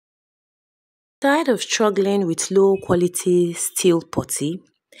Tired of struggling with low quality steel putty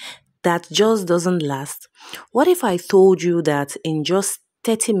that just doesn't last? What if I told you that in just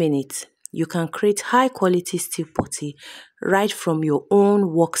 30 minutes you can create high quality steel putty right from your own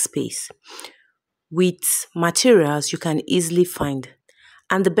workspace with materials you can easily find?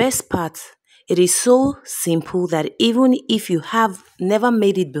 And the best part, it is so simple that even if you have never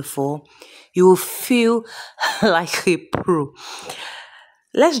made it before, you will feel like a pro.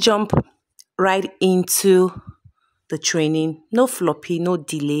 Let's jump right into the training. No floppy, no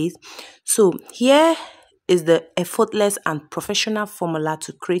delays. So, here is the effortless and professional formula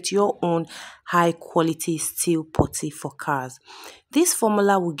to create your own high quality steel putty for cars. This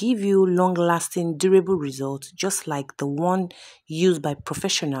formula will give you long lasting, durable results just like the one used by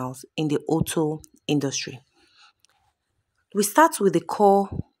professionals in the auto industry. We start with the core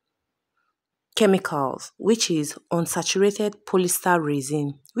chemicals, which is unsaturated polyester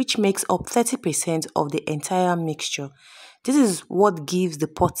resin, which makes up 30% of the entire mixture. This is what gives the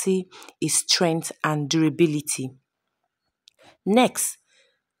putty its strength and durability. Next,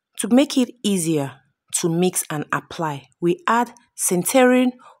 to make it easier to mix and apply, we add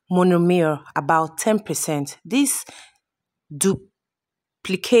centering monomer about 10%. This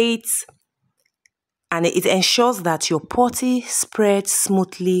duplicates and it ensures that your putty spreads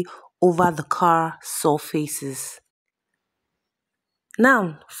smoothly over the car surfaces.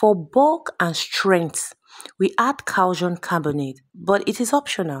 Now, for bulk and strength, we add calcium carbonate, but it is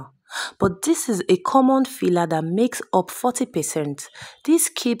optional. But this is a common filler that makes up 40%. This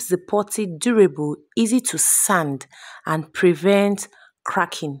keeps the putty durable, easy to sand, and prevents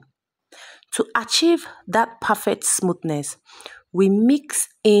cracking. To achieve that perfect smoothness, we mix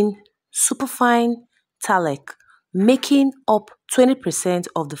in superfine talc, making up 20%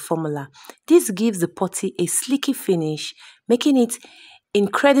 of the formula. This gives the putty a slicky finish, making it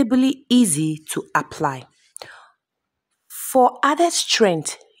incredibly easy to apply. For added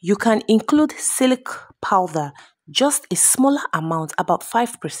strength, you can include silk powder, just a smaller amount, about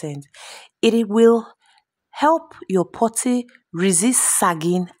 5%. It will help your putty resist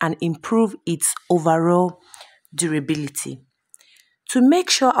sagging and improve its overall durability. To make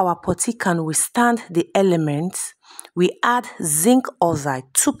sure our putty can withstand the elements, we add zinc oxide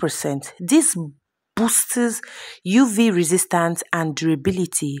 2%. This boosts UV resistance and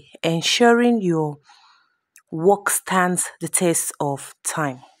durability, ensuring your work stands the test of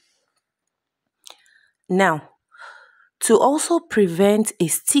time. Now, to also prevent a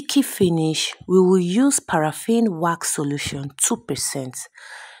sticky finish, we will use paraffin wax solution 2%.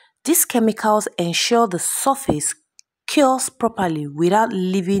 These chemicals ensure the surface cures properly without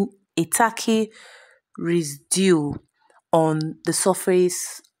leaving a tacky residue on the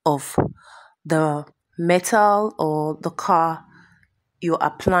surface of the metal or the car you're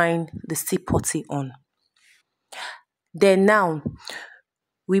applying the steel putty on. Then now,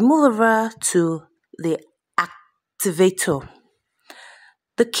 we move over to the activator.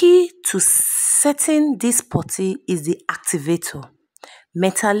 The key to setting this putty is the activator,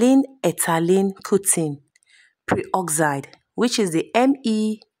 methylene ethylene coating peroxide, which is the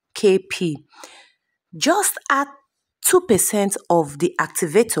MEKP. Just add 2% of the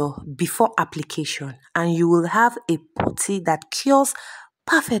activator before application and you will have a putty that cures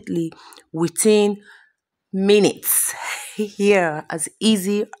perfectly within minutes. Here, as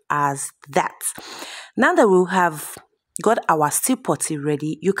easy as that. Now that we have got our steel putty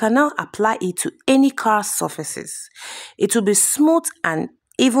ready, you can now apply it to any car surfaces. It will be smooth and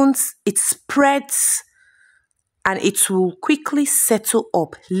even it spreads and it will quickly settle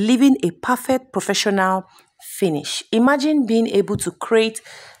up, leaving a perfect professional finish. Imagine being able to create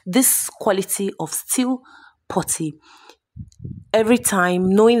this quality of steel putty every time,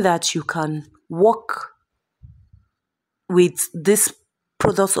 knowing that you can work with this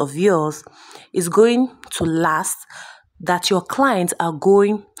product of yours is going to last, that your clients are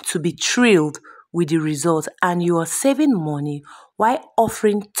going to be thrilled with the result, and you are saving money while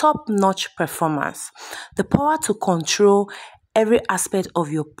offering top-notch performance. The power to control every aspect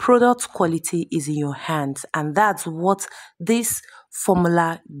of your product quality is in your hands, and that's what this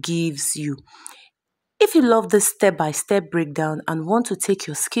formula gives you. If you love this step-by-step breakdown and want to take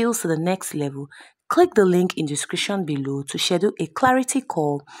your skills to the next level, click the link in the description below to schedule a clarity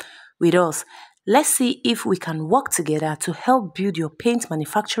call with us. Let's see if we can work together to help build your paint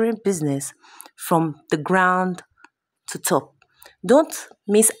manufacturing business from the ground to top. Don't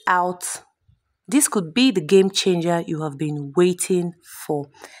miss out. This could be the game changer you have been waiting for.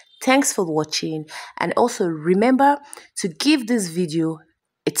 Thanks for watching, and also remember to give this video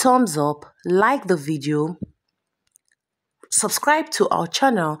a thumbs up, like the video, subscribe to our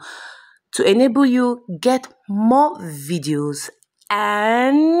channel to enable you get more videos.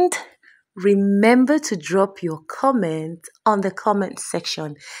 And remember to drop your comment on the comment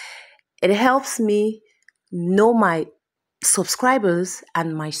section. It helps me know my subscribers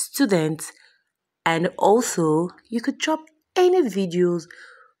and my students. And also, you could drop any videos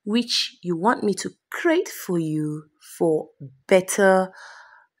which you want me to create for you for better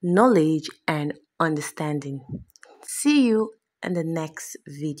knowledge and understanding. See you in the next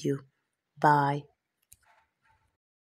video. Bye.